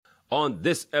On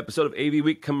this episode of AV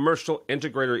Week, Commercial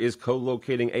Integrator is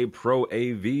co-locating a Pro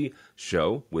AV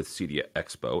show with CEDIA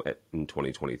Expo in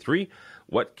 2023.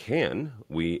 What can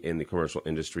we in the commercial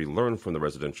industry learn from the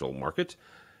residential market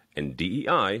and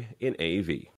DEI in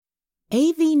AV?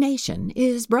 AV Nation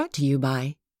is brought to you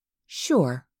by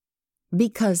Shure,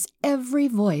 because every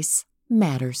voice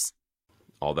matters.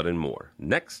 All that and more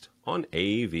next on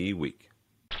AV Week.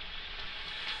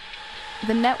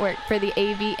 The network for the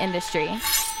AV industry.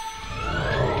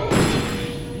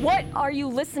 What are you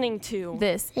listening to?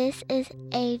 This is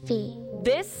AV.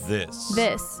 This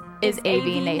is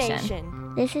AV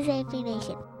Nation. This is AV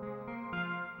Nation.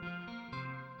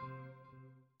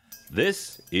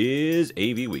 This is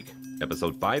AV Week,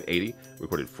 episode 580,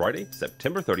 recorded Friday,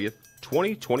 September 30th,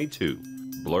 2022.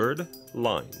 Blurred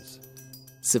Lines.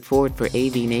 Support for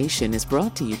AV Nation is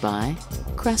brought to you by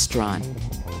Crestron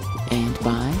and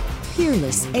by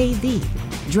Peerless AV,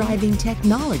 driving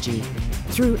technology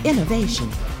through innovation.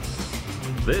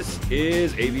 This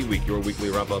is AV Week, your weekly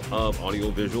wrap-up of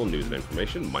audiovisual news and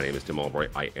information. My name is Tim Albright.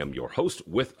 I am your host.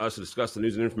 With us to discuss the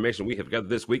news and information we have gathered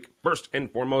this week, first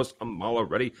and foremost, Amala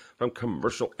Reddy from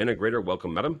Commercial Integrator.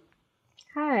 Welcome, madam.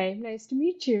 Hi, nice to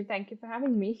meet you. Thank you for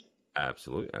having me.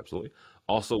 Absolutely, absolutely.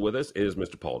 Also with us is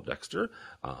Mr. Paul Dexter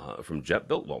from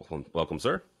JetBuilt. Welcome,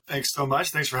 sir. Thanks so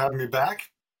much. Thanks for having me back.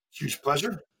 Huge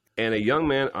pleasure. And a young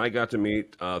man I got to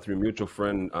meet through mutual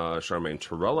friend Charmaine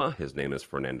Torella. His name is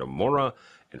Fernando Mora,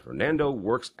 and Fernando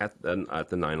works at the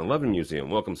 9/11 Museum.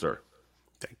 Welcome, sir.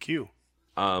 Thank you.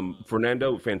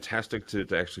 Fernando, fantastic to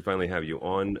actually finally have you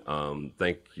on.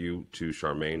 Thank you to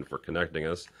Charmaine for connecting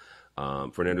us.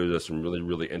 Fernando does some really,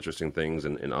 really interesting things,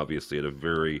 and obviously at a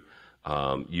very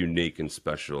unique and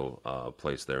special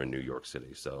place there in New York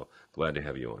City. So glad to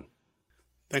have you on.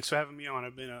 Thanks for having me on.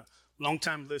 I've been a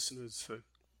long-time listener, so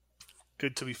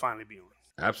good to finally be on.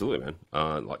 Absolutely, man.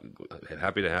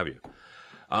 Happy to have you.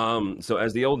 So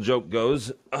as the old joke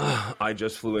goes, I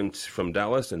just flew in from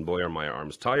Dallas, and boy, are my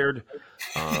arms tired.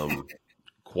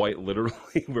 Quite literally,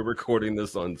 we're recording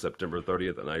this on September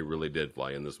 30th, and I really did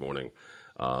fly in this morning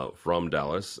from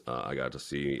Dallas. I got to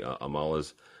see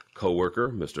Amala's co-worker,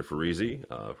 Mr.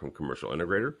 Farizi, from Commercial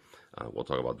Integrator. We'll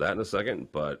talk about that in a second.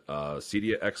 But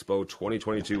CEDIA Expo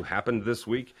 2022 happened this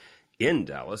week in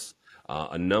Dallas.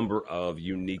 A number of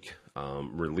unique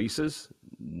releases.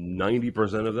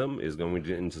 90% of them is going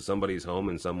into somebody's home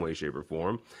in some way, shape, or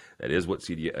form. That is what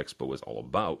CEDIA Expo is all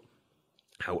about.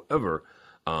 However,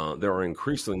 there are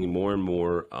increasingly more and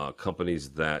more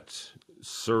companies that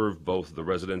serve both the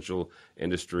residential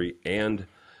industry and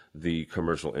the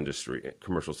commercial industry,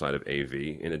 commercial side of AV.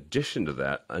 In addition to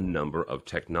that, a number of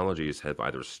technologies have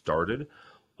either started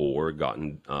or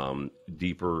gotten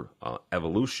deeper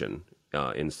evolution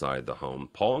inside the home.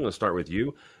 Paul, I'm going to start with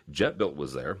you. JetBuilt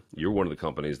was there. You're one of the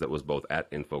companies that was both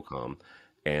at Infocom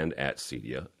and at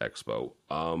CEDIA Expo.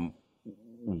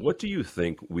 What do you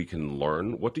think we can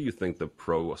learn? What do you think the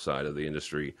pro side of the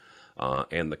industry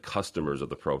and the customers of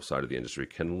the pro side of the industry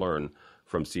can learn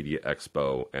from CEDIA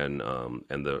Expo and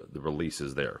the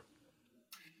releases there?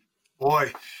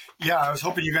 Boy, yeah, I was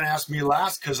hoping you were going to ask me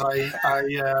last because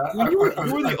you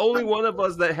were the only one of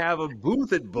us that have a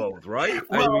booth at both, right?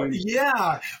 Well,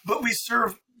 yeah, but we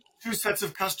serve two sets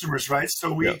of customers, right?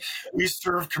 So we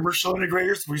serve commercial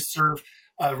integrators, we serve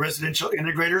residential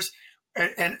integrators,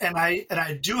 and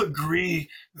I do agree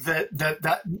that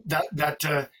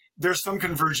there's some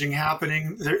converging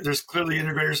happening. There's clearly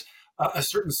integrators, a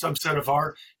certain subset of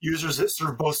our users that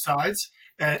serve both sides.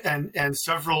 And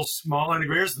several small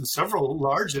integrators and several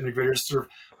large integrators serve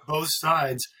both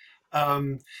sides.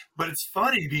 But it's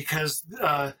funny because,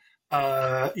 I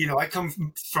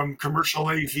come from commercial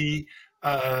AV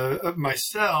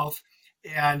myself.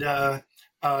 And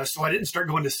so I didn't start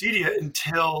going to CEDIA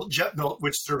until JetBuilt,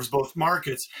 which serves both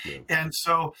markets. Yeah. And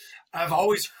so I've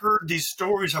always heard these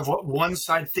stories of what one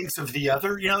side thinks of the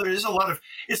other. You know, there's a lot of,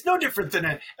 it's no different than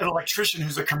an electrician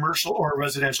who's a commercial or a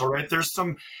residential, right? There's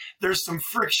some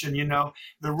friction, you know,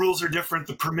 the rules are different,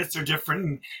 the permits are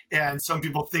different, and some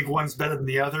people think one's better than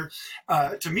the other.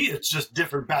 To me, it's just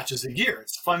different batches of gear.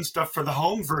 It's fun stuff for the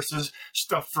home versus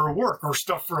stuff for work or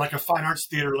stuff for like a fine arts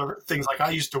theater, things like I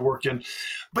used to work in.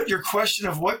 But your question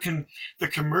of what can the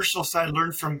commercial side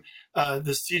learn from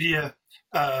the CEDIA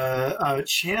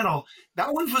channel,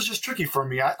 that one was just tricky for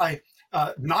me. I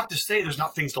not to say there's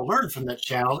not things to learn from that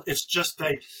channel. It's just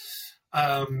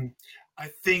I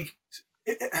think,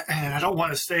 and I don't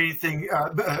want to say anything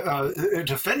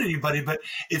to offend anybody, but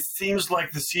it seems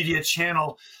like the CEDIA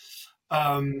channel,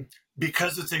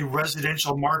 because it's a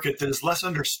residential market that is less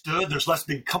understood, there's less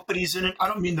big companies in it. I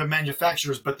don't mean the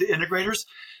manufacturers, but the integrators,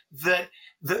 that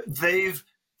they've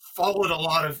followed a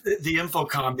lot of the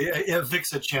Infocom, the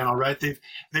Avixa channel, right?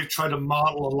 They've tried to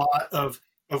model a lot of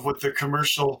what the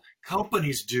commercial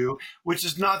companies do, which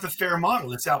is not the fair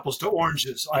model. It's apples to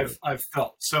oranges, I've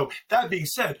felt. So that being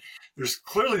said, there's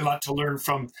clearly a lot to learn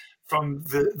from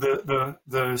the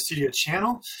CEDIA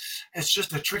channel. It's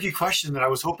just a tricky question that I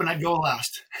was hoping I'd go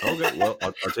last. Okay, well,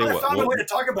 I'll tell you what. I found a way to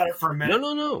talk about it for a minute.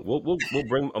 No. We'll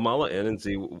bring Amala in and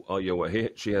see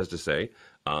what she has to say.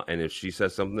 And if she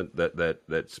says something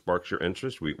that sparks your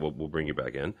interest, we'll bring you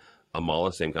back in.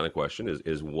 Amala, same kind of question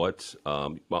is what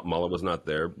Amala was not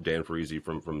there. Dan Farisi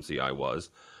from CI was.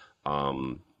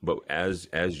 But as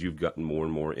you've gotten more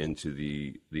and more into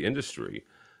the industry,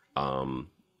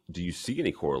 do you see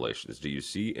any correlations? Do you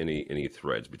see any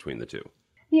threads between the two?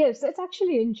 Yes, it's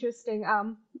actually interesting.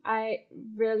 I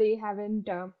really haven't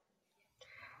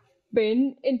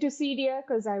been into CEDIA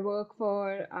because I work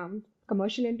for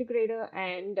Commercial Integrator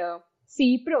and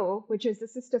CPro, which is the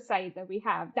sister site that we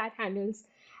have that handles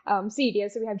CEDIA.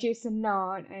 So we have Jason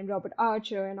Knott and Robert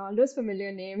Archer and all those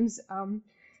familiar names,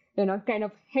 kind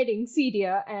of heading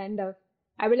CEDIA. And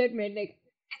I will admit,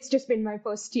 it's just been my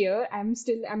first year. I'm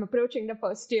approaching the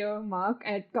first year mark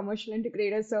at Commercial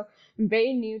Integrator, so I'm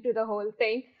very new to the whole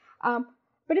thing.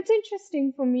 But it's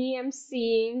interesting for me. I'm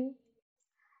seeing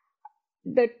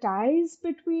the ties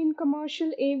between commercial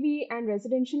AV and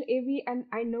residential AV, and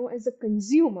I know as a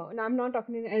consumer, and I'm not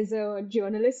talking as a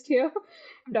journalist here,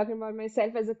 I'm talking about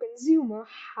myself as a consumer,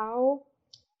 how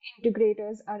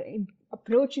integrators are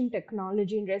approaching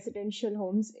technology in residential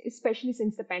homes, especially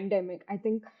since the pandemic. I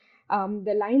think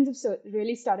the lines have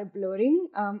really started blurring.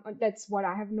 That's what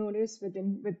I have noticed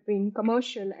between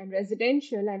commercial and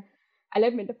residential. And I'll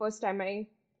admit, the first time I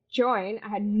joined, I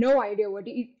had no idea what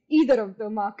either of the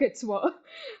markets were.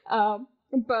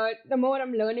 But the more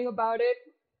I'm learning about it,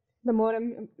 the more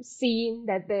I'm seeing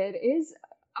that there is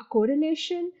a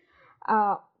correlation,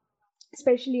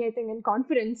 especially I think in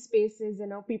conference spaces,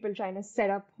 people trying to set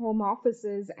up home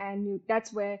offices, and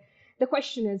that's where the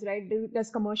question is, right? Does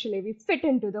commercial AV fit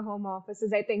into the home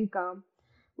offices? I think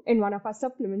in one of our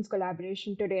supplements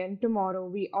collaboration today and tomorrow,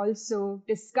 we also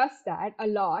discuss that a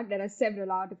lot. There are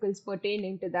several articles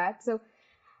pertaining to that. So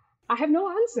I have no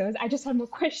answers. I just have more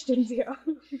questions here.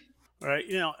 Right.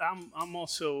 I'm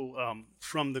also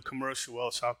from the commercial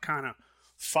world, so I'll kind of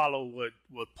follow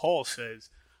what Paul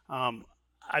says.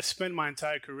 I spent my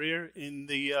entire career in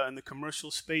the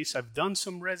commercial space. I've done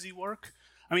some resi work.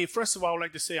 I mean, first of all, I would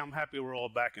like to say I'm happy we're all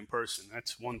back in person.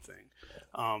 That's one thing.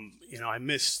 I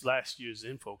missed last year's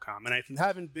Infocom, and I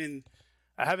haven't been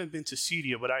to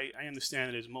CEDIA, but I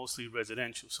understand it is mostly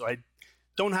residential. So I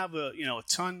don't have a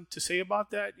ton to say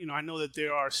about that. I know that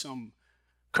there are some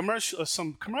commercial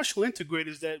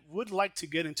integrators that would like to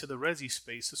get into the resi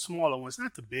space, the smaller ones,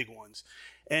 not the big ones.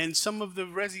 And some of the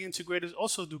resi integrators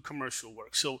also do commercial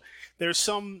work. So there's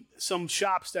some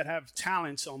shops that have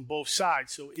talents on both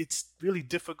sides. So it's really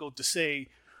difficult to say,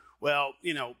 well,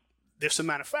 there's some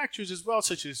manufacturers as well,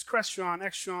 such as Crestron,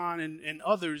 Extron, and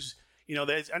others.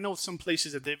 I know some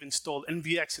places that they've installed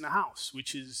NVX in a house,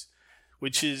 which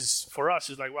is for us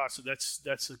is like, wow, so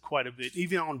that's quite a bit,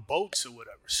 even on boats or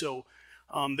whatever. So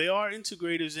there are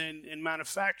integrators and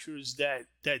manufacturers that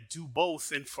do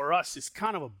both, and for us, it's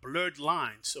kind of a blurred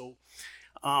line. So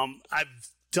I've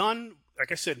done,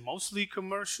 like I said, mostly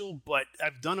commercial, but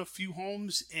I've done a few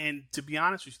homes, and to be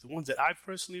honest with you, the ones that I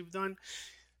personally have done,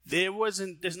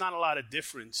 there's not a lot of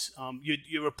difference.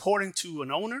 You're reporting to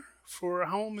an owner for a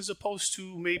home as opposed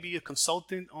to maybe a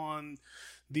consultant on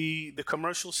the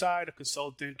commercial side, a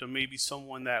consultant, or maybe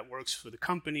someone that works for the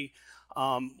company.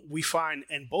 We find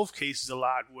in both cases a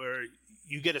lot where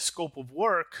you get a scope of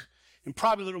work, and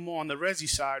probably a little more on the resi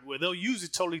side, where they'll use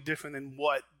it totally different than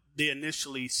what they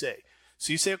initially say.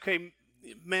 So you say, okay,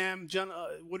 ma'am, John,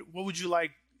 what would you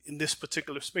like in this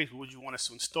particular space? What would you want us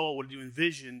to install? What do you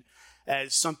envision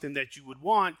as something that you would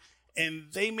want?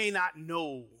 And they may not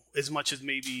know as much as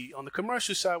maybe on the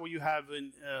commercial side, where you have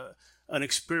an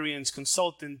experienced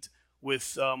consultant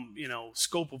with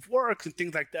scope of work and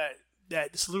things like that.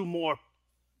 That it's a little more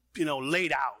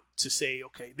laid out to say,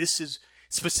 okay, this is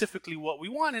specifically what we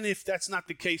want. And if that's not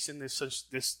the case, then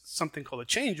there's something called a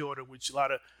change order, which a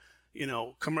lot of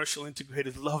commercial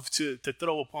integrators love to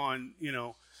throw upon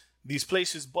these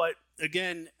places. But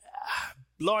again,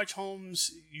 large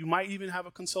homes, you might even have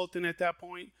a consultant at that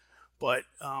point. But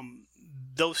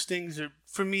those things are,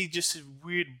 for me, just a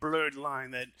weird blurred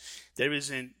line that there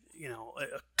isn't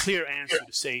a clear answer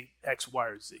to say X, Y,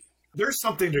 or Z. There's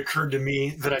something that occurred to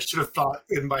me that I should have thought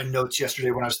in my notes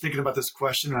yesterday when I was thinking about this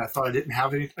question, and I thought I didn't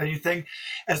have anything.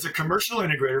 As a commercial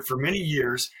integrator for many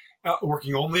years,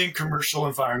 working only in commercial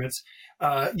environments,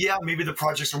 maybe the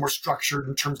projects are more structured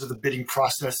in terms of the bidding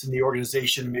process and the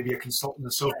organization, maybe a consultant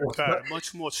and so forth. But,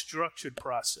 much more structured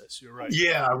process. You're right.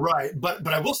 Yeah, right. But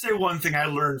I will say one thing I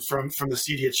learned from the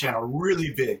CEDIA channel,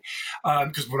 really big,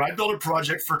 because when I build a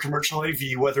project for commercial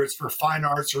AV, whether it's for fine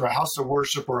arts or a house of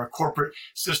worship or a corporate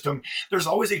system, there's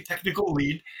always a technical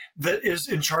lead that is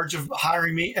in charge of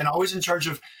hiring me and always in charge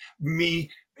of me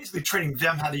basically training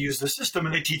them how to use the system,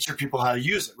 and they teach their people how to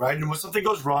use it, right? And when something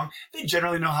goes wrong, they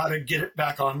generally know how to get it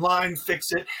back online,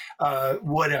 fix it,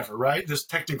 whatever, right? This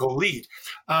technical lead.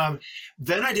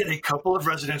 Then I did a couple of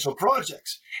residential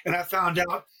projects, and I found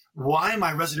out why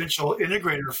my residential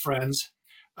integrator friends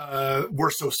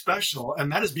were so special.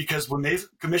 And that is because when they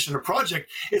commission a project,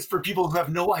 it's for people who have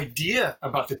no idea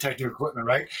about the technical equipment,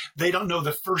 right? They don't know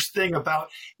the first thing about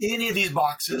any of these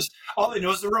boxes. All they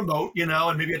know is the remote,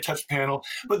 and maybe a touch panel.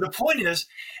 But the point is,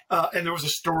 and there was a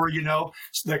story,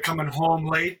 they're coming home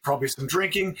late, probably some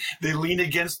drinking. They lean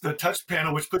against the touch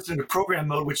panel, which puts it into program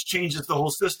mode, which changes the whole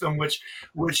system, which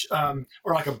or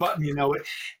like a button,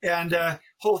 and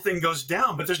whole thing goes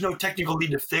down, but there's no technical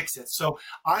need to fix it. So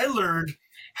I learned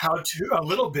how to a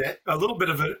little bit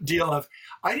of a deal of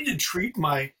I need to treat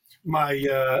my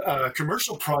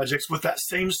commercial projects with that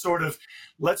same sort of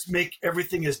let's make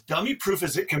everything as dummy proof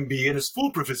as it can be and as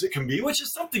foolproof as it can be, which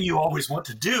is something you always want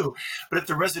to do. But at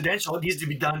the residential, it needs to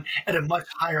be done at a much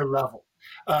higher level.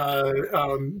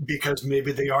 Because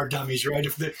maybe they are dummies, right?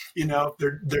 If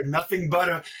they're nothing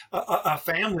but a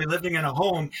family living in a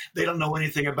home, they don't know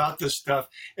anything about this stuff.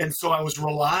 And so I was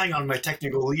relying on my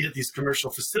technical lead at these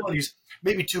commercial facilities,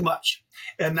 maybe too much.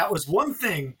 And that was one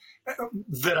thing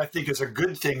that I think is a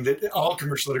good thing that all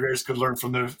commercial integrators could learn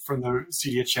from the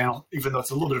CEDIA channel, even though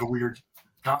it's a little bit of a weird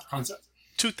concept.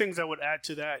 Two things I would add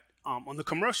to that. On the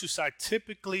commercial side,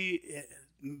 typically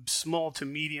small to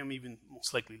medium, even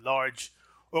most likely large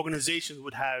organizations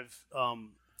would have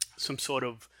some sort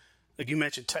of, like you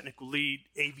mentioned, technical lead,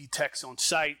 AV techs on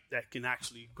site that can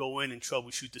actually go in and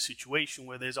troubleshoot the situation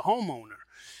where there's a homeowner.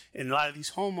 And a lot of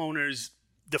these homeowners,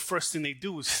 the first thing they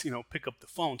do is, pick up the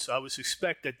phone. So I would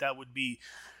suspect that would be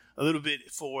a little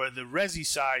bit for the resi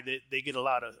side, that they get a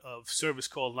lot of service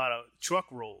calls, a lot of truck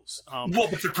rolls. Well,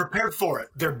 but they're prepared for it.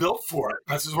 They're built for it.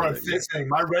 This is what I'm saying.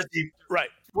 My resi, right.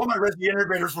 Well, my resi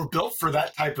integrators were built for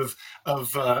that type of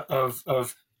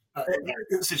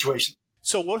situation.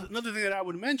 So another thing that I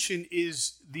would mention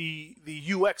is the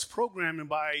UX programming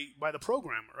by the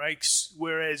programmer, right?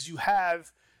 Whereas you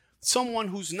have someone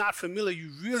who's not familiar,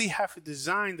 you really have to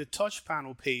design the touch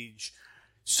panel page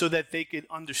so that they could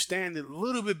understand it a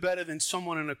little bit better than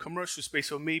someone in a commercial space.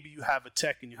 So maybe you have a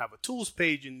tech and you have a tools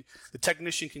page, and the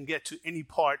technician can get to any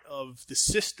part of the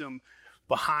system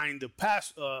behind the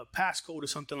passcode or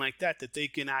something like that they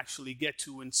can actually get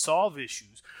to and solve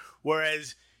issues.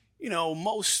 Whereas,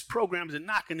 most programs are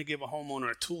not going to give a homeowner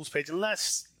a tools page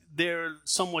unless they're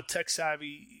somewhat tech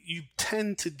savvy. You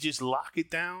tend to just lock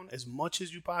it down as much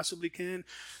as you possibly can,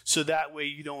 so that way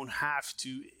you don't have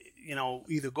to,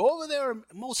 either go over there or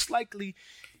most likely.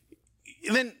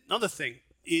 And then another thing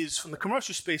is, from the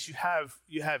commercial space, you have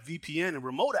VPN and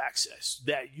remote access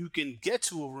that you can get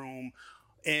to a room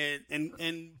and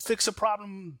fix a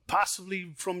problem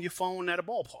possibly from your phone at a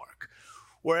ballpark.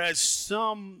 Whereas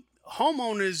some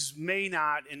homeowners may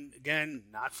not, and again,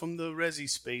 not from the resi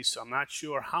space, so I'm not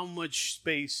sure how much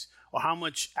space or how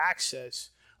much access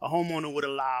a homeowner would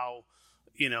allow,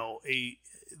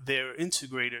 their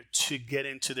integrator to get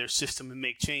into their system and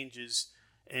make changes.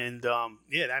 And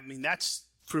that's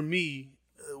for me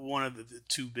one of the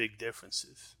two big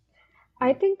differences.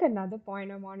 I think another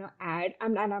point I want to add,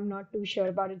 and I'm not too sure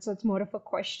about it, so it's more of a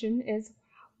question, is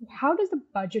how does the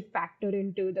budget factor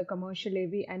into the commercial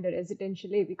AV and the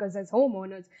residential AV? Because as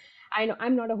homeowners, I know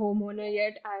I'm not a homeowner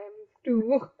yet.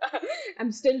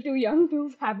 I'm still too young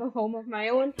to have a home of my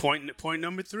own. Point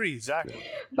number 3, exactly.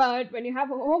 But when you have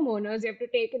homeowners, you have to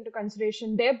take into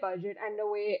consideration their budget and the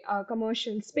way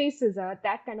commercial spaces are.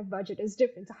 That kind of budget is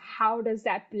different. So how does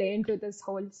that play into this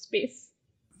whole space?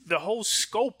 The whole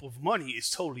scope of money is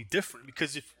totally different,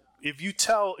 because if you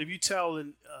tell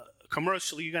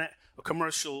commercially, you're gonna a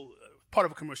commercial part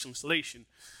of a commercial installation,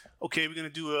 okay, we're gonna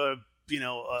do a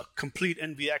complete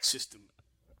NVX system.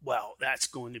 Well, that's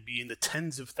going to be in the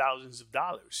tens of thousands of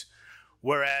dollars.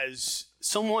 Whereas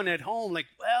someone at home,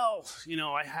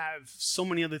 I have so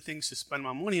many other things to spend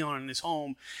my money on in this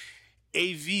home.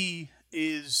 AV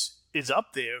is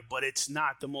up there, but it's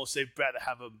not the most. They'd rather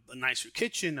have a nicer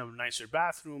kitchen, a nicer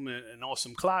bathroom, an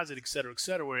awesome closet, et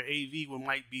cetera, where AV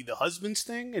might be the husband's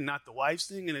thing and not the wife's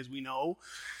thing. And as we know,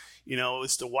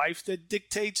 it's the wife that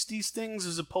dictates these things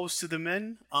as opposed to the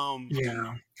men.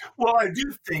 Well, I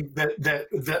do think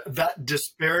that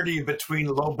disparity between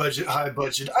low budget, high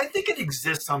budget, I think it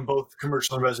exists on both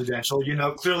commercial and residential.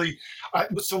 Clearly,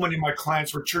 so many of my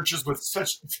clients were churches with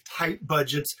such tight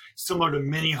budgets, similar to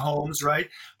mini homes, right?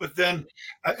 But then,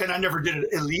 and I never did an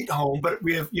elite home, but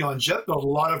we have, on JetBuild, a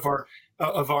lot of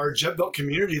our JetBuilt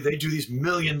community, they do these $1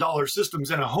 million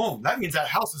systems in a home. That means that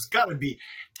house has got to be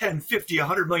 $10, $50,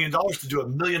 $100 million to do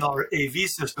 $1 million AV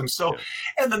system. So,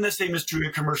 and then the same is true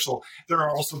in commercial. There are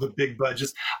also the big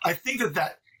budgets. I think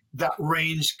that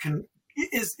range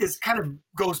is kind of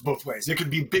goes both ways. It could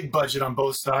be big budget on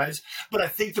both sides, but I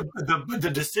think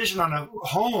the decision on a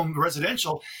home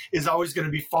residential is always going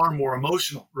to be far more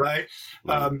emotional, right?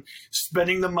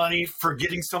 Spending the money for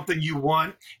getting something you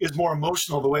want is more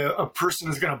emotional, the way a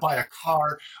person is going to buy a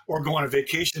car or go on a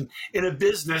vacation. In a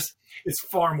business, it's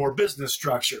far more business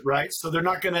structured, right? So they're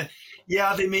not going to,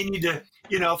 they may need to,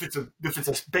 if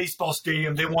it's a baseball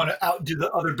stadium, they want to outdo the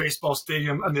other baseball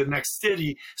stadium in the next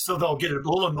city. So they'll get a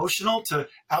little emotional to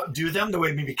outdo them, the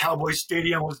way maybe Cowboys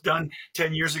Stadium was done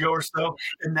 10 years ago or so.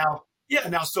 And now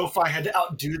SoFi had to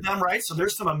outdo them, right? So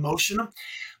there's some emotion,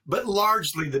 but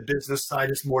largely the business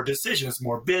side is more decisions,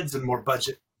 more bids, and more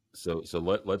budget. So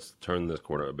let's turn this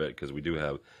corner a bit, because we do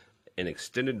have an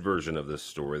extended version of this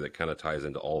story that kind of ties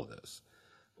into all of this.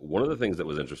 One of the things that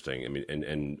was interesting, I mean,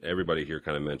 and everybody here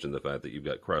kind of mentioned the fact that you've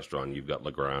got Crestron, you've got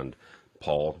Legrand,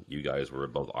 Paul, you guys were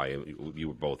both you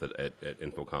were both at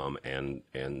Infocom and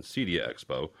CEDIA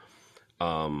Expo.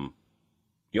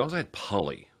 You also had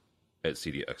Poly at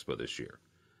CEDIA Expo this year.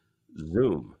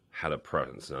 Zoom had a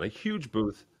presence, not a huge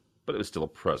booth, but it was still a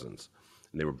presence.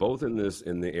 And they were both in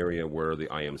the area where the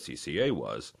IMCCA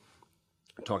was,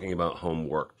 talking about home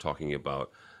work, talking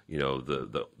about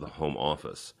the home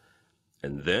office.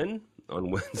 And then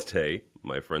on Wednesday,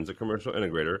 my friends at Commercial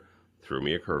Integrator threw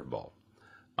me a curveball.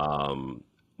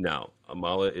 Now,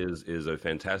 Amala is a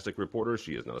fantastic reporter.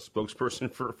 She is not a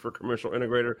spokesperson for Commercial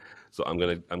Integrator, so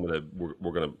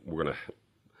we're gonna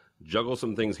juggle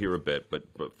some things here a bit. But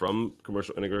from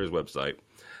Commercial Integrator's website,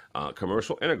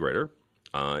 Commercial Integrator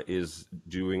is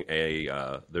doing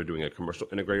they're doing a Commercial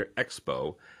Integrator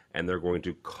Expo, and they're going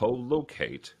to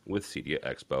co-locate with CEDIA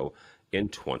Expo in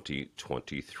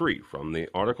 2023. From the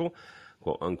article,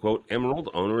 quote unquote, Emerald,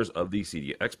 owners of the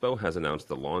CEDIA Expo, has announced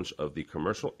the launch of the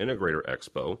Commercial Integrator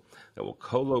Expo that will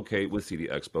co-locate with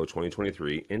CEDIA Expo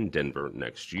 2023 in Denver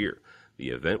next year. The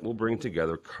event will bring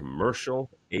together commercial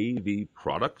AV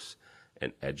products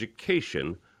and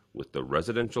education with the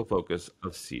residential focus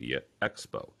of CEDIA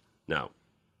Expo. Now,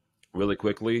 really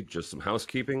quickly, just some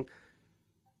housekeeping.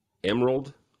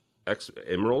 Emerald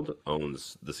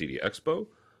owns the CEDIA Expo.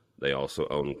 They also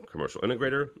own Commercial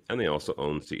Integrator, and they also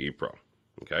own CE Pro.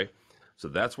 Okay, so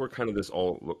that's where kind of this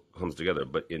all comes together.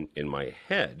 But in my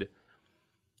head,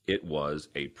 it was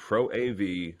a Pro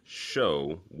AV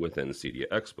show within CEDIA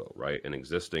Expo, right? An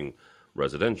existing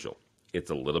residential.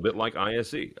 It's a little bit like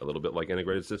ISE, a little bit like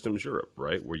Integrated Systems Europe,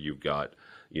 right? Where you've got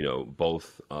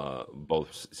both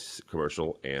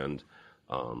commercial and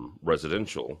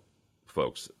residential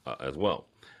folks as well.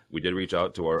 We did reach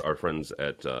out to our friends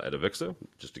at Avixa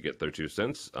just to get their 2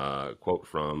 cents. Quote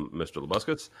from Mr.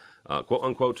 Labuskets, quote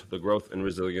unquote, the growth and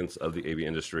resilience of the AV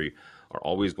industry are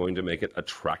always going to make it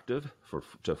attractive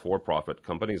to for-profit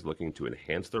companies looking to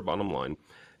enhance their bottom line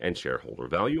and shareholder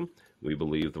value. We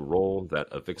believe the role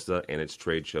that Avixa and its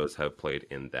trade shows have played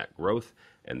in that growth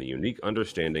and the unique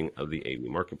understanding of the AV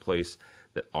marketplace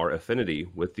that our affinity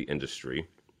with the industry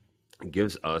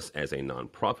gives us as a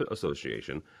nonprofit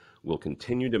association will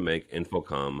continue to make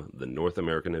Infocom the North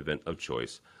American event of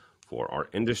choice for our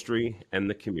industry and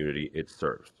the community it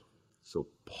serves. So,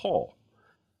 Paul,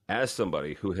 as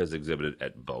somebody who has exhibited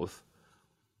at both,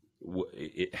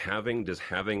 having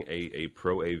a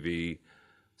Pro AV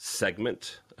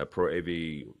segment, a Pro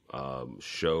AV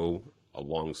show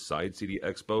alongside CEDIA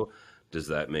Expo, does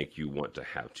that make you want to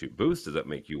have 2 booths? Does that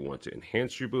make you want to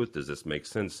enhance your booth? Does this make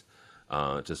sense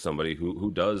to somebody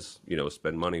who does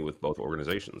spend money with both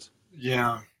organizations?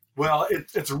 Yeah, well,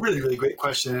 it's a really, really great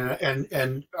question,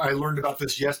 and I learned about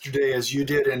this yesterday as you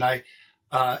did, and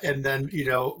and then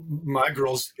my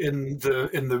girl's in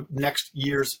the next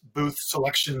year's booth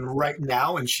selection right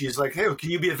now, and she's like, hey, can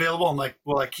you be available? I'm like,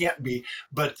 well, I can't be,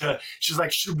 but she's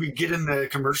like, should we get in the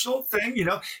commercial thing?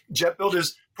 JetBuild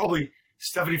is probably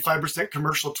 75%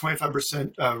 commercial,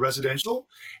 25% residential,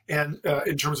 and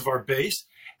in terms of our base.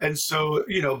 And so,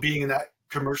 being in that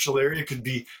commercial area could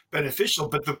be beneficial.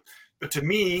 But to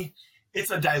me, it's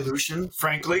a dilution,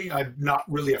 frankly. I'm not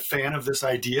really a fan of this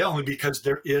idea, only because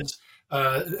there is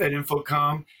an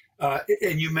Infocom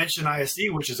And you mentioned ISE,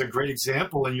 which is a great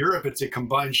example. In Europe, it's a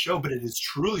combined show, but it is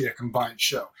truly a combined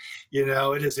show.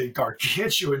 It is a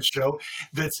gargantuan show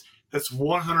that's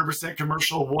 100%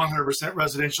 commercial, 100%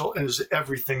 residential, and there's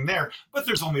everything there. But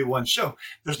there's only one show.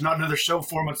 There's not another show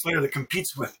 4 months later that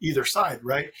competes with either side,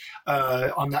 right?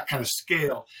 On that kind of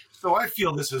scale. So I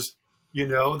feel this is,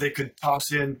 they could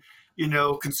toss in,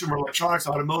 consumer electronics,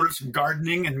 automotive, some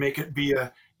gardening, and make it be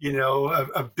a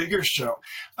bigger show.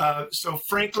 So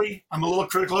frankly, I'm a little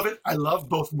critical of it. I love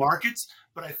both markets,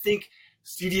 but I think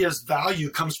CEDIA's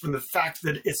value comes from the fact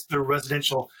that it's the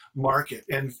residential market,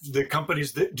 and the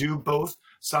companies that do both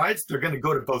sides, they're going to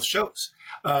go to both shows.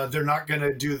 They're not going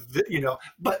to do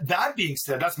but that being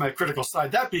said, that's my critical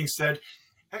side. That being said,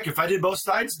 heck, if I did both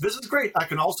sides, this is great. I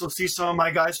can also see some of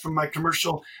my guys from my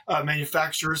commercial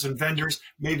manufacturers and vendors.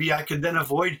 Maybe I can then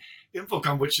avoid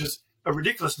InfoComm, which is a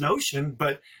ridiculous notion,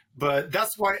 but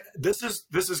that's why this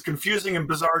is confusing and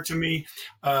bizarre to me.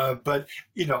 But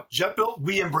JetBuilt,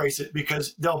 we embrace it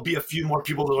because there'll be a few more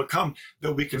people that'll come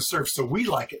that we can serve. So we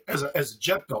like it as a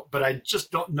JetBuilt, but I just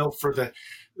don't know for the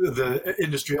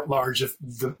industry at large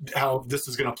how this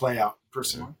is going to play out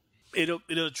personally. It'll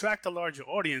attract a larger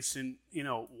audience, and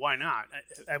why not?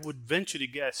 I would venture to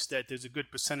guess that there's a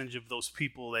good percentage of those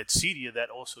people at CEDIA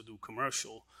that also do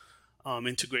commercial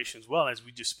integration as well, as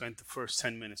we just spent the first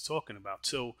 10 minutes talking about.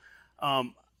 So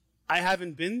I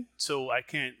haven't been, so I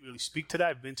can't really speak to that.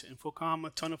 I've been to InfoComm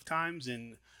a ton of times,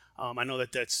 and I know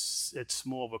that it's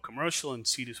more of a commercial, and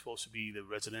CEDIA is supposed to be the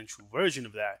residential version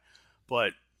of that.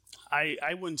 But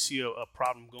I wouldn't see a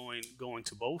problem going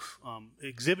to both.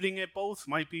 Exhibiting at both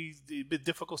might be a bit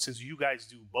difficult since you guys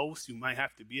do both. You might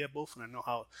have to be at both, and I know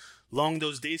how long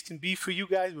those days can be for you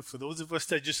guys. But for those of us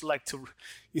that just like to,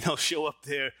 show up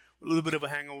there with a little bit of a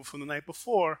hangover from the night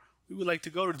before, we would like to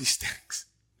go to these things.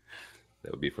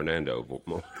 That would be Fernando.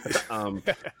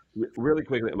 Really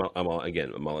quickly,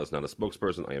 Amala is not a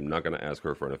spokesperson. I am not going to ask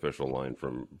her for an official line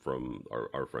from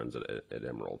our friends at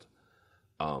Emerald.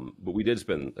 But we did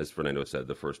spend, as Fernando said,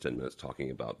 the first 10 minutes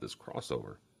talking about this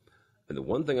crossover. And the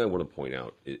one thing I want to point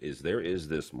out is there is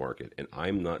this market, and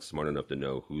I'm not smart enough to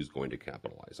know who's going to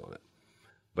capitalize on it.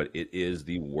 But it is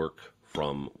the work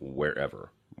from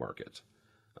wherever market,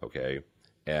 okay?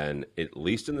 And at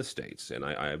least in the States, and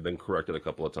I've been corrected a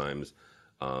couple of times,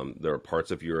 there are parts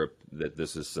of Europe that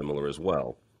this is similar as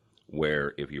well,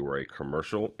 where if you were a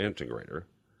commercial integrator,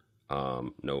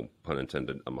 no pun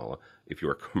intended, Amala, if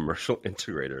you're a commercial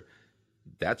integrator,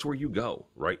 that's where you go,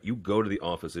 right? You go to the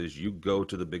offices, you go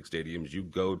to the big stadiums, you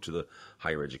go to the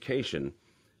higher education.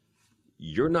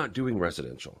 You're not doing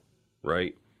residential,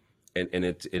 right? And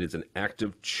it is an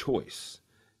active choice.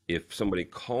 If somebody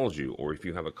calls you, or if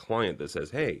you have a client that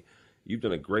says, hey, you've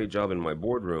done a great job in my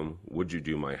boardroom, would you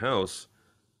do my house?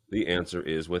 The answer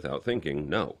is, without thinking,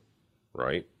 no,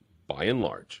 right? By and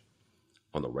large.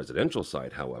 On the residential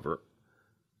side, however,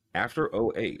 after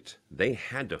 2008, they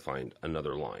had to find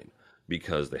another line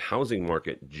because the housing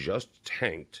market just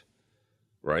tanked,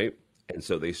 right? And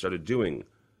so they started doing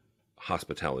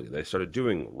hospitality. They started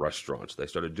doing restaurants. They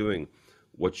started doing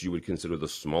what you would consider the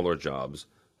smaller jobs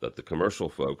that the commercial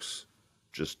folks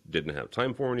just didn't have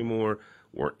time for anymore,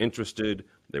 weren't interested.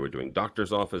 They were doing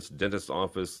doctor's office, dentist's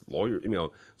office, lawyer,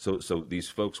 so these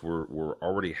folks were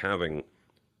already having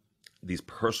these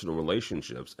personal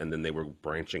relationships, and then they were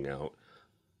branching out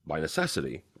by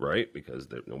necessity, right? Because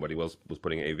nobody else was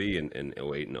putting AV in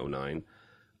 2008 and 2009.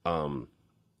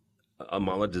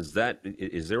 Amala,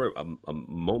 is there a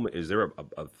moment, is there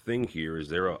a thing here, is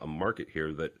there a market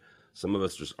here that some of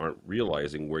us just aren't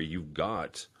realizing, where you've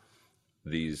got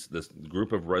this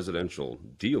group of residential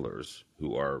dealers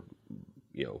who are,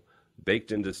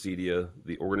 baked into CEDIA,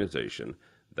 the organization,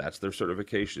 that's their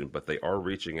certification, but they are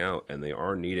reaching out and they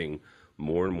are needing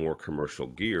more and more commercial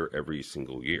gear every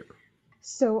single year?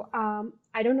 So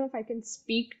I don't know if I can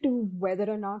speak to whether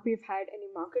or not we've had any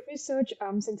market research,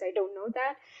 since I don't know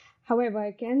that. However,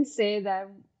 I can say that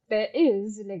there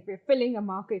is, we're filling a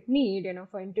market need,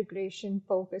 for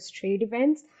integration-focused trade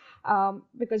events,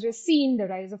 because we're seeing the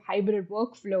rise of hybrid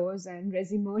workflows and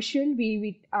Resimotial.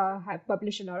 We have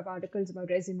published a lot of articles about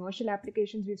Resimotial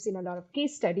applications. We've seen a lot of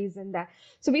case studies in that.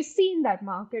 So we're seeing that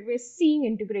market. We're seeing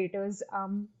integrators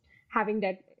having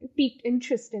that peaked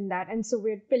interest in that. And so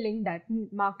we're filling that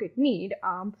market need.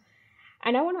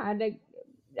 And I want to add,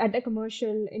 at the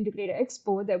Commercial Integrator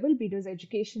Expo, there will be those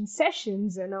education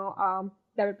sessions,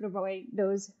 that will provide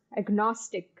those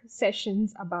agnostic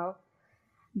sessions about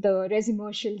the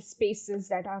Resimotial spaces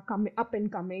that are coming up and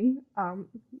coming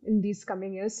in these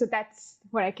coming years. So that's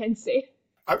what I can say.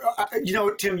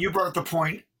 Tim, you brought up the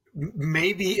point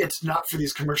maybe it's not for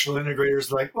these commercial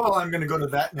integrators like, well, I'm going to go to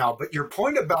that now. But your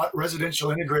point about residential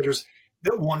integrators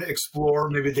that want to explore,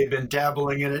 maybe they've been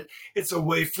dabbling in it, it's a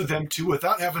way for them to,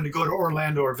 without having to go to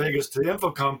Orlando or Vegas to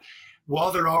InfoComm,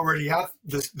 while they're already at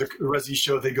the Resi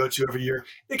show they go to every year,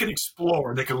 they can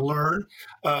explore, they can learn.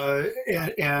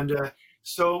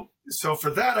 So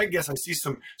for that, I guess I see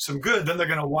some good. Then they're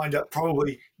going to wind up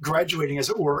probably graduating, as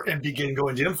it were, and begin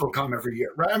going to InfoComm every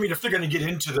year, right? I mean, if they're going to get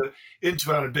into it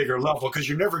on a bigger level, because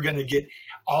you're never going to get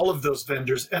all of those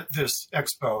vendors at this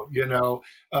expo.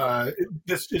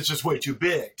 It's just way too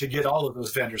big to get all of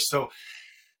those vendors. So,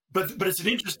 but it's an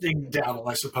interesting dabble,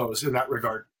 I suppose, in that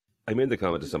regard. I made the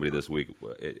comment to somebody this week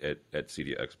at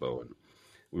CEDIA Expo, and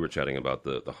we were chatting about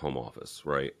the home office,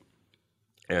 right?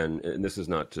 And this is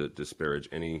not to disparage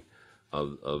any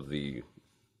of the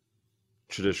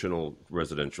traditional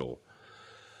residential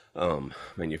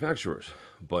manufacturers,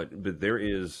 but there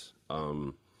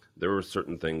are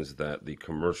certain things that the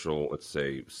commercial, let's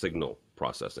say, signal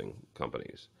processing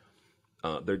companies,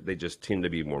 they just tend to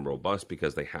be more robust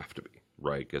because they have to be,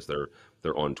 right? Because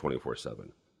they're on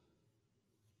 24/7.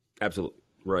 Absolutely,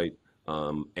 right.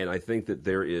 And I think that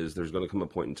there's going to come a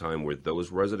point in time where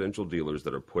those residential dealers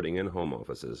that are putting in home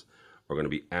offices are going to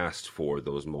be asked for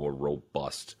those more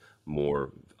robust,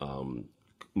 more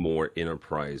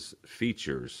enterprise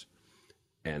features,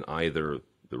 and either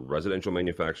the residential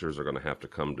manufacturers are going to have to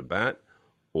come to bat,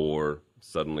 or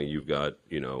suddenly you've got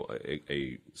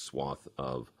a swath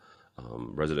of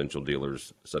residential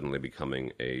dealers suddenly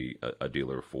becoming a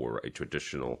dealer for a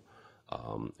traditional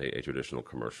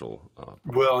commercial.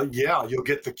 Well, yeah, you'll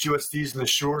get the QSDs and the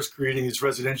Shores creating these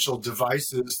residential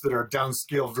devices that are a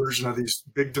downscale version of these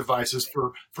big devices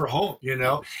for home, in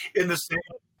the same.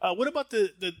 What about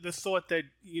the thought that,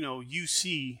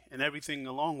 UC and everything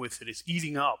along with it is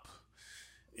eating up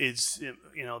the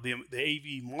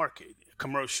AV market,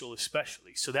 commercial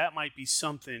especially. So that might be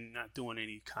something, not doing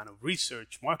any kind of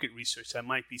market research, that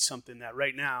might be something that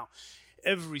right now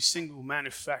every single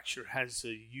manufacturer has a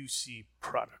UC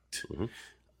product.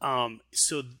 Mm-hmm.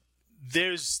 So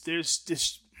there's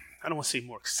this, I don't want to say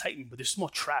more excitement, but there's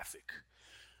more traffic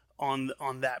on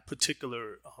that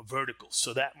particular vertical.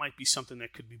 So that might be something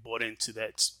that could be bought into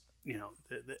that's,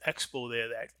 the expo there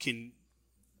that can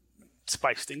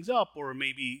spice things up, or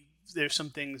maybe there's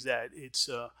some things that it's,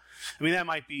 that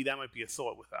might be a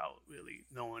thought without really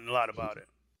knowing a lot about it.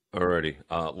 Alrighty.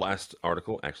 Last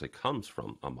article actually comes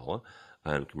from Amala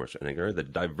and Commercial Integrator. The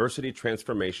diversity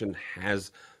transformation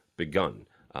has begun.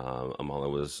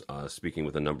 Amala was speaking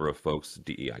with a number of folks,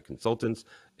 DEI consultants,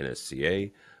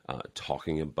 NSCA,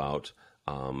 talking about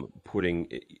putting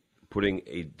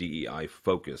a DEI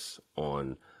focus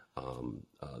on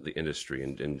the industry.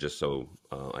 And just so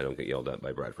I don't get yelled at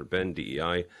by Bradford Ben,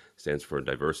 DEI stands for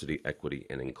Diversity, Equity,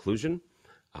 and Inclusion.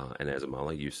 And as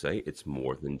Amala, you say, it's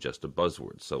more than just a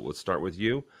buzzword. So let's start with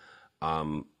you.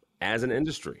 As an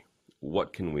industry,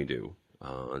 what can we do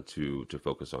to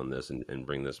focus on this and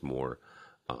bring this more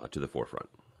to the forefront?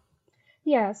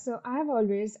 Yeah, so I've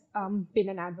always been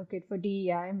an advocate for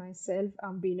DEI myself,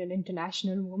 being an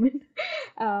international woman.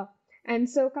 And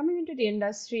so coming into the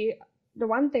industry, the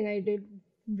one thing I did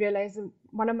realize,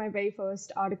 one of my very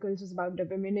first articles was about the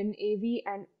women in AV,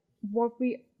 and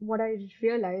what I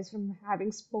realized from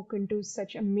having spoken to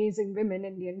such amazing women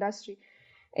in the industry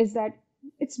is that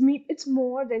it's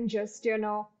more than just,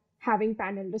 having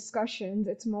panel discussions.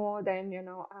 It's more than,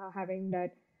 having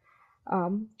that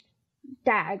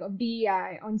tag of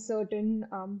DEI on certain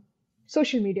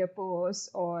social media posts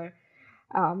or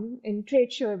in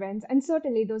trade show events. And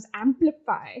certainly those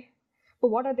amplify. But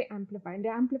what are they amplifying?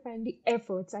 They're amplifying the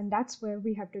efforts, and that's where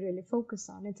we have to really focus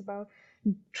on. It's about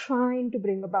trying to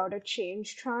bring about a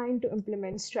change, trying to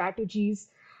implement strategies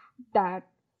that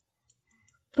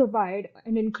provide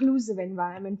an inclusive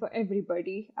environment for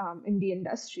everybody in the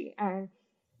industry. And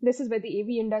this is where the AV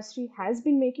industry has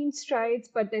been making strides,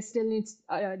 but there's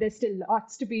still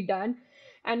lots to be done.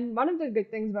 And one of the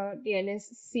good things about the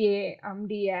NSCA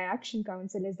DEI Action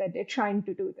Council is that they're trying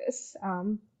to do this.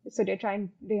 So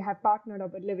they have partnered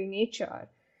up with Living HR,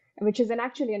 which is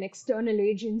actually an external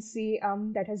agency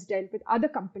that has dealt with other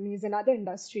companies and other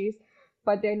industries,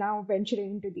 but they're now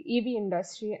venturing into the AV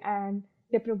industry, and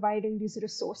they're providing these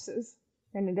resources,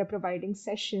 and they're providing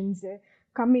sessions, they're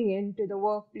coming into the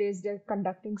workplace, they're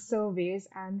conducting surveys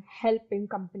and helping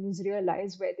companies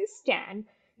realize where they stand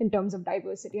in terms of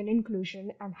diversity and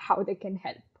inclusion and how they can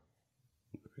help.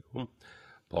 Very cool.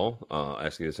 Paul,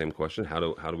 asking the same question: How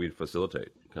do we facilitate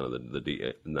kind of the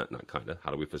DEI?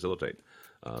 How do we facilitate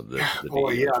the DEI? Oh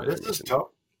yeah, this is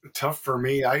tough for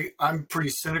me. I'm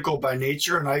pretty cynical by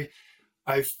nature, and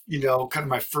kind of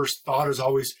my first thought is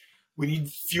always, we need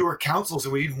fewer councils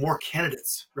and we need more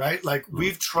candidates, right? Like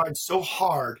we've tried so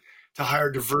hard to hire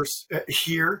diverse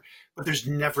here, but there's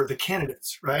never the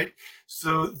candidates, right?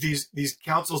 So these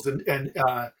councils and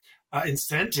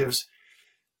incentives,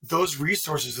 those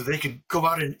resources that they could go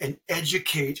out and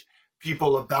educate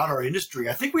people about our industry.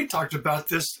 I think we talked about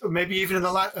this, maybe even in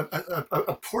the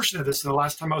a portion of this in the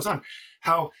last time I was on,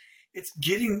 how it's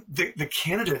getting the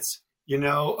candidates,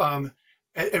 and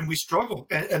we struggle.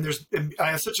 And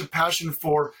I have such a passion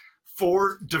for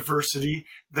diversity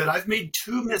that I've made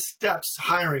 2 missteps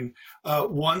hiring,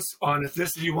 once on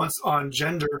ethnicity, once on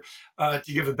gender, to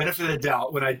give a benefit of the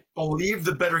doubt, when I believed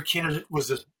the better candidate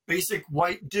was a basic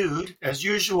white dude, as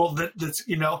usual. I'm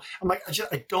like,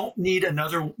 I don't need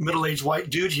another middle-aged white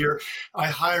dude here. I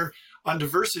hire on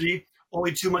diversity,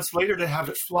 only 2 months later to have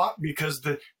it flop because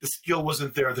the skill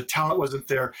wasn't there, the talent wasn't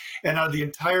there. And out of the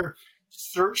entire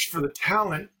search for the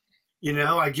talent,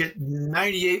 I get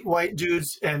 98 white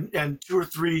dudes and 2 or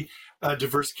 3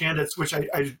 diverse candidates, which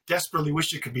I desperately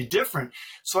wish it could be different.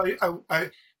 So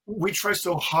we try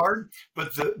so hard,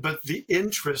 but the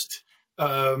interest, we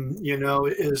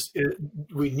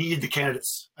need the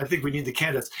candidates. I think we need the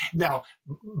candidates now,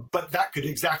 but that could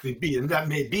exactly be, and that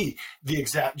may be the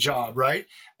exact job, right?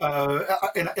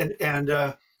 And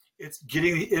it's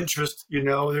getting the interest.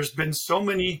 There's been so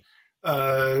many,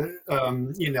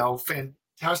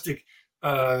 fantastic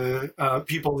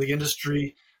people in the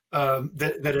industry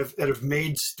that have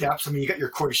made steps. I mean, you got your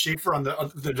Corey Schaefer that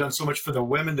have done so much for the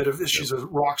women she's a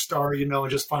rock star, and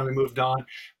just finally moved on.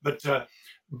 But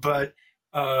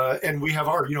and we have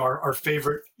our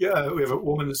favorite. We have a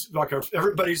woman that's like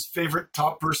everybody's favorite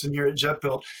top person here at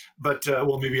JetBuilt. But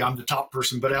maybe I'm the top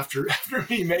person, but after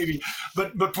me maybe.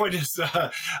 But point is,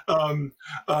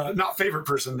 not favorite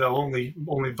person though, only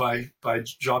by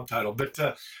job title. But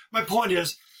my point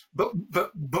is, but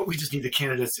we just need the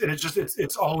candidates, and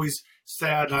it's always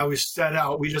sad. And I always set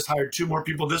out. We just hired 2 more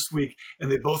people this week, and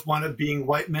they both wound up being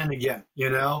white men again.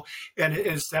 And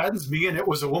it saddens me. And it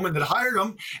was a woman that hired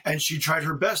them, and she tried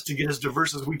her best to get as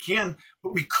diverse as we can,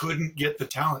 but we couldn't get the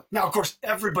talent. Now, of course,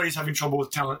 everybody's having trouble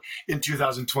with talent in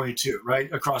 2022,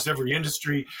 right? Across every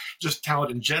industry, just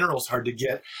talent in general is hard to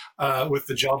get, with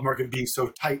the job market being so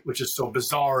tight, which is so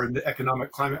bizarre in the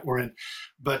economic climate we're in.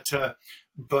 But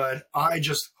I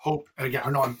just hope, and again,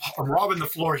 I know I'm robbing the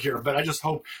floor here, but I just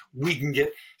hope we can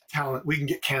get talent, we can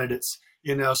get candidates,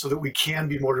 so that we can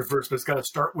be more diverse. But it's got to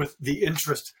start with the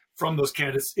interest from those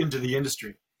candidates into the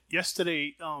industry.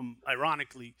 Yesterday,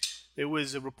 ironically, there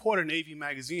was a report in AV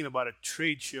Magazine about a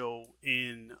trade show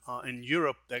in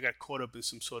Europe that got caught up in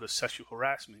some sort of sexual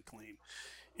harassment claim.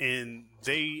 And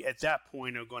they, at that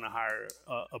point, are going to hire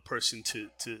a person to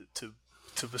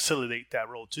facilitate that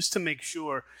role, just to make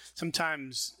sure.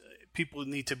 Sometimes people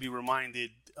need to be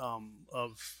reminded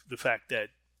of the fact that,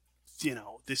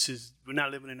 we're not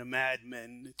living in a Mad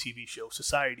Men TV show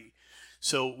society.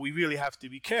 So we really have to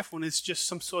be careful. And it's just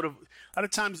some sort of, a lot of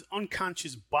times,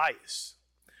 unconscious bias,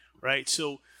 right?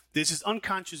 So there's this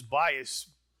unconscious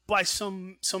bias by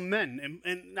some men,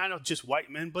 and not just white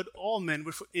men, but all men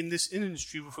in this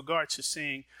industry with regards to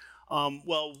saying,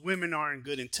 women aren't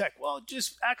good in tech. Well,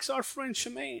 just ask our friend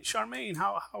Charmaine,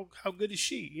 how good is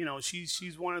she?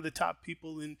 She's one of the top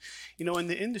people in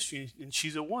the industry, and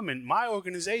she's a woman. My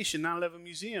organization, 9/11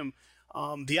 Museum,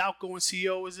 the outgoing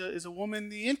CEO is a woman.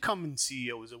 The incoming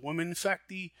CEO is a woman. In fact,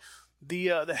 the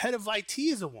head of IT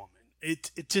is a woman. It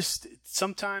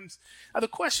sometimes, now the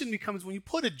question becomes, when you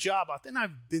put a job out, and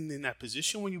I've been in that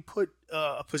position, when you put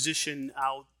a position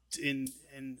out in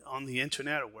on the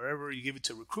internet or wherever, you give it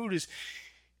to recruiters,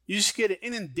 you just get an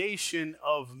inundation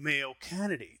of male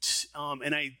candidates,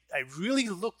 and I really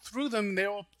look through them. They're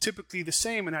all typically the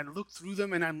same, and I look through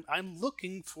them, and I'm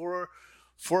looking for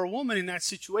a woman in that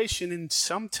situation. And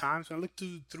sometimes when I look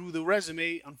through the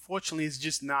resume, unfortunately, it's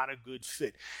just not a good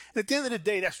fit. And at the end of the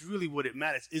day, that's really what it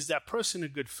matters. Is that person a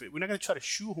good fit? We're not going to try to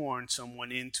shoehorn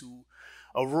someone into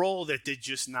a role that they're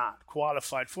just not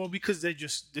qualified for, because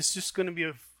it's just going to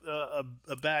be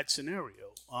a bad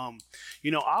scenario.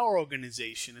 Our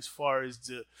organization, as far as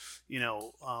the,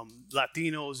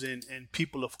 Latinos and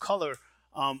people of color,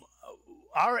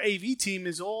 our AV team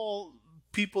is all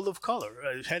people of color,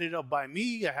 headed up by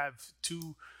me. I have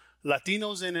 2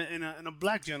 Latinos and a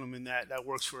black gentleman that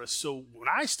works for us. So when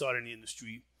I started in the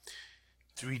industry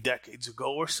 3 decades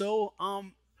ago or so,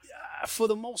 for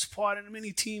the most part, in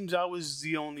many teams, I was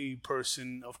the only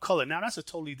person of color. Now, that's a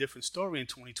totally different story in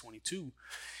 2022.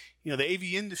 The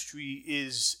AV industry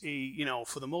is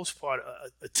for the most part,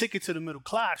 a ticket to the middle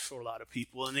class for a lot of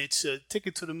people. And it's a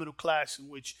ticket to the middle class in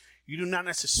which you do not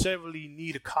necessarily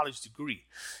need a college degree.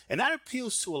 And that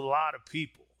appeals to a lot of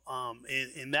people.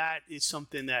 And that is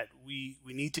something that we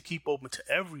need to keep open to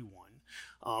everyone.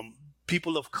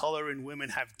 People of color and women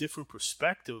have different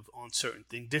perspective on certain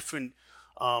things, different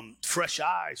fresh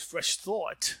eyes, fresh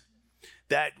thought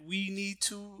that we need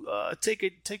to take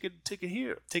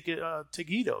heed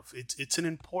of. It's an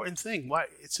important thing. Why?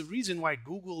 It's a reason why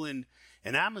Google and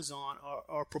Amazon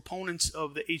are proponents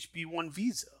of the HB1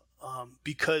 visa,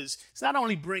 because it's not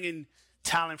only bringing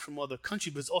talent from other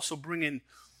countries, but it's also bringing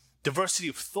diversity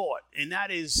of thought, and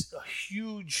that is a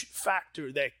huge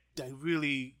factor that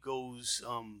really goes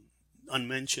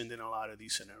unmentioned in a lot of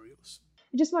these scenarios.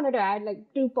 I just wanted to add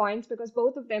like 2 points because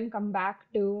both of them come back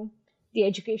to the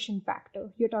education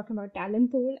factor. You're talking about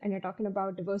talent pool and you're talking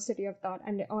about diversity of thought,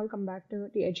 and they all come back to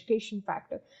the education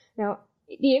factor. Now,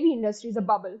 the AV industry is a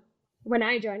bubble. When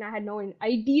I joined, I had no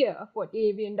idea of what the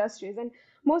AV industry is, and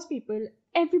most people,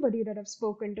 everybody that I've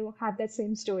spoken to, have that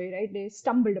same story, right? They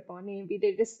stumbled upon AV,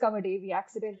 they discovered AV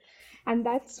accident, and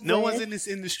that's no one's in this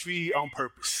industry on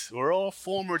purpose. We're all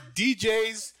former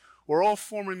DJs, we're all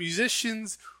former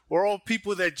musicians, we're all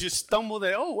people that just stumbled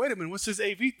at, oh, wait a minute, what's this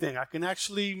AV thing? I can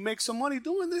actually make some money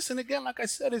doing this. And again, like I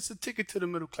said, it's a ticket to the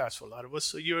middle class for a lot of us.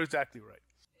 So you're exactly right.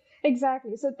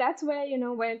 Exactly. So that's where,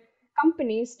 when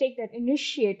companies take that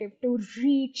initiative to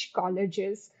reach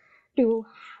colleges, to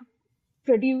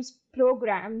produce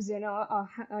programs,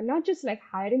 not just like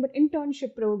hiring, but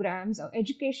internship programs or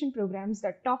education programs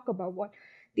that talk about what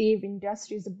the AV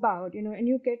industry is about, and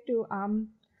you get to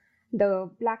the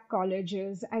Black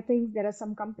colleges. I think there are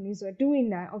some companies who are doing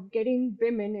that, of getting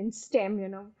women in STEM,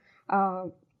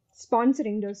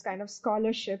 sponsoring those kind of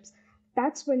scholarships.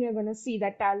 That's when you're going to see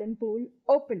that talent pool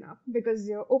open up, because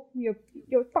you're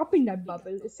popping that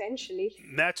bubble essentially.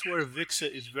 That's where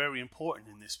VIXA is very important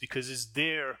in this, because it's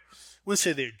their, I wouldn't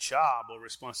say their job or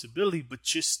responsibility, but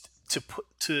just to put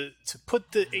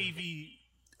the AV,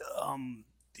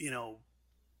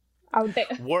 out there.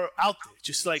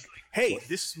 Just like, hey,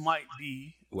 this might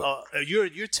be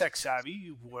you're tech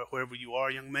savvy, wherever you are,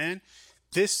 young man.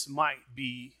 This might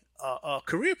be a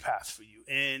career path for you.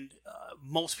 And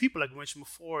most people, like I mentioned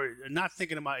before, are not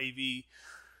thinking about AV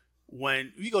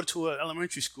when you go to an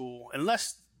elementary school.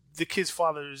 Unless the kid's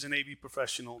father is an AV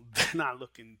professional, they're not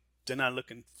looking to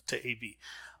AV.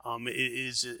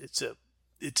 It's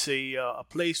a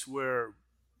place where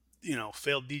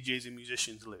failed DJs and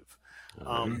musicians live.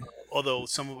 Although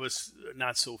some of us are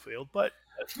not so failed, but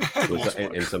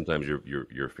and sometimes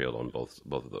you're failed on both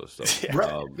of those. So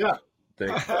yeah.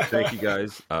 Thank you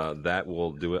guys. That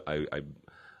will do it. I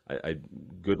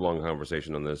good long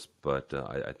conversation on this, but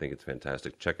I think it's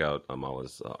fantastic. Check out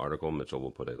Amala's article. Mitchell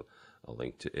will put a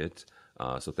link to it.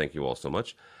 So thank you all so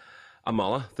much.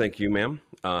 Amala, thank you, ma'am.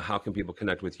 How can people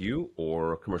connect with you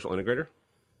or Commercial Integrator?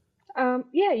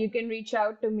 You can reach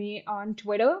out to me on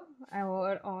Twitter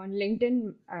or on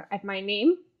LinkedIn at my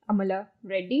name, Amala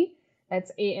Reddy.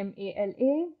 That's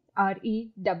AMALA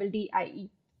REDDIE.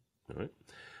 All right.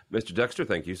 Mr. Dexter,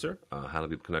 thank you, sir. How do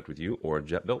people connect with you or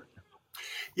JetBuilt?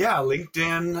 Yeah,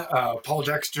 LinkedIn, Paul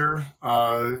Dexter,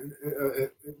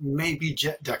 maybe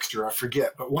Jet Dexter, I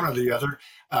forget, but one or the other.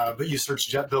 But you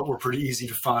search JetBuilt, we're pretty easy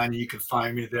to find. You can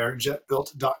find me there,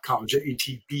 jetbuilt.com,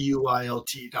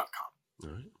 JETBUILT.com. All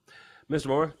right. Mr.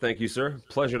 Moore, thank you, sir.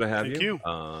 Pleasure to have you.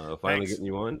 Finally Thanks. Getting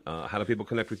you on. How do people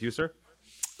connect with you, sir?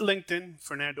 LinkedIn,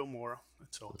 Fernando Mora.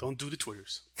 That's all. Don't do the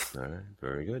Twitters. All right,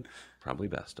 very good. Probably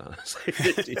best, honestly.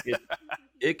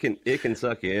 it can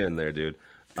suck you in there, dude.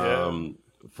 Yeah.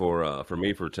 For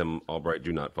Tim Albright,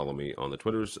 do not follow me on the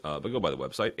Twitters, but go by the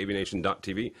website,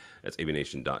 avnation.tv. That's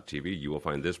avnation.tv. You will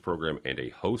find this program and a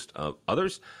host of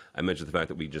others. I mentioned the fact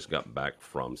that we just got back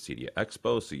from CEDIA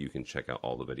Expo, so you can check out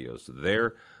all the videos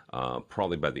there,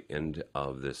 probably by the end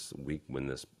of this week when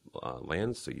this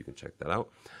lands, so you can check that out.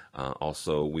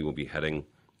 Also, we will be heading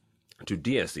to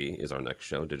DSE, is our next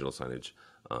show, Digital Signage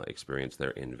Experience, there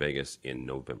in Vegas in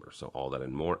November. So all that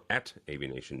and more at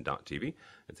avnation.tv.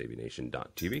 It's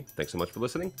avnation.tv. Thanks so much for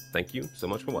listening. Thank you so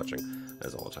much for watching.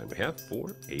 That's all the time we have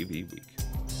for AV Week.